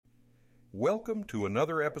Welcome to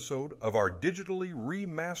another episode of our digitally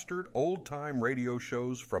remastered old-time radio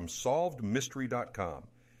shows from SolvedMystery.com.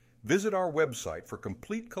 Visit our website for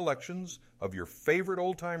complete collections of your favorite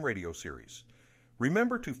old-time radio series.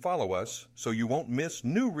 Remember to follow us so you won't miss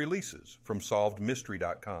new releases from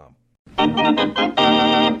SolvedMystery.com.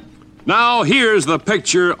 Now here's the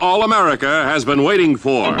picture all America has been waiting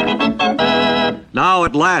for. Now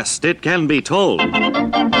at last it can be told.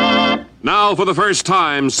 Now for the first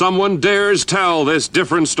time, someone dares tell this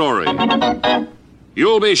different story.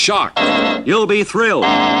 You'll be shocked. You'll be thrilled.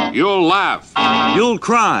 You'll laugh. You'll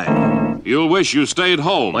cry. You'll wish you stayed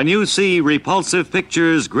home. When you see Repulsive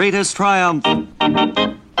Pictures' greatest triumph.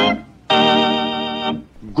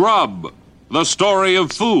 Grub, the story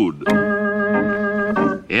of food.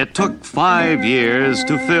 It took 5 years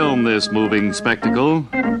to film this moving spectacle.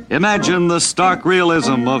 Imagine the stark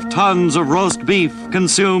realism of tons of roast beef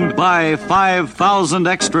consumed by 5,000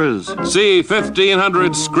 extras. See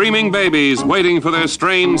 1,500 screaming babies waiting for their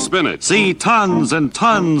strained spinach. See tons and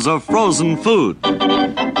tons of frozen food.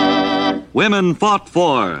 Women fought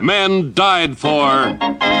for. Men died for.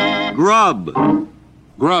 Grub.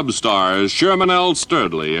 Grub stars Sherman L.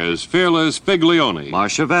 Sturdley as fearless Figlione.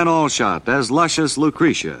 Marcia Van Alshot as luscious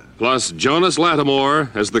Lucretia. Plus Jonas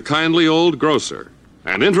Lattimore as the kindly old grocer.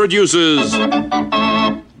 And introduces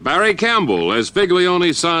Barry Campbell as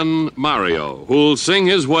Figlione's son, Mario, who'll sing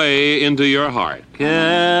his way into your heart.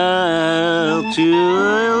 Can't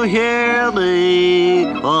you hear me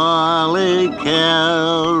calling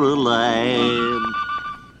Caroline?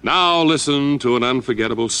 Now listen to an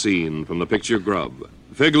unforgettable scene from the picture Grub.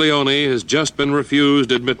 Figlione has just been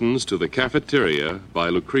refused admittance to the cafeteria by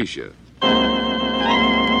Lucretia.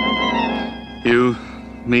 You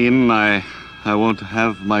mean I won't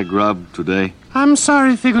have my grub today? I'm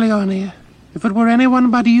sorry, Figlione. If it were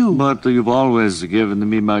anyone but you. But you've always given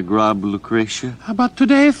me my grub, Lucretia. But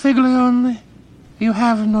today, Figlione, you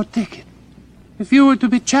have no ticket. If you were to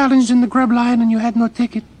be challenged in the grub line and you had no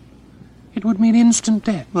ticket, it would mean instant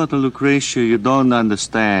death. But Lucretia, you don't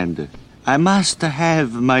understand. I must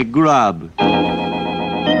have my grub.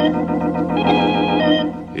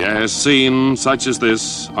 Yes, scenes such as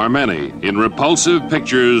this are many in Repulsive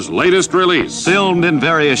Pictures' latest release. Filmed in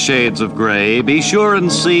various shades of gray, be sure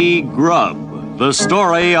and see Grub, the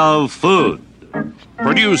story of food.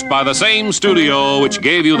 Produced by the same studio which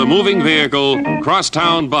gave you the moving vehicle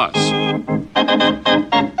Crosstown Bus.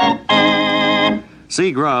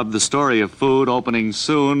 See Grub, the story of food, opening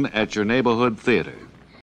soon at your neighborhood theater.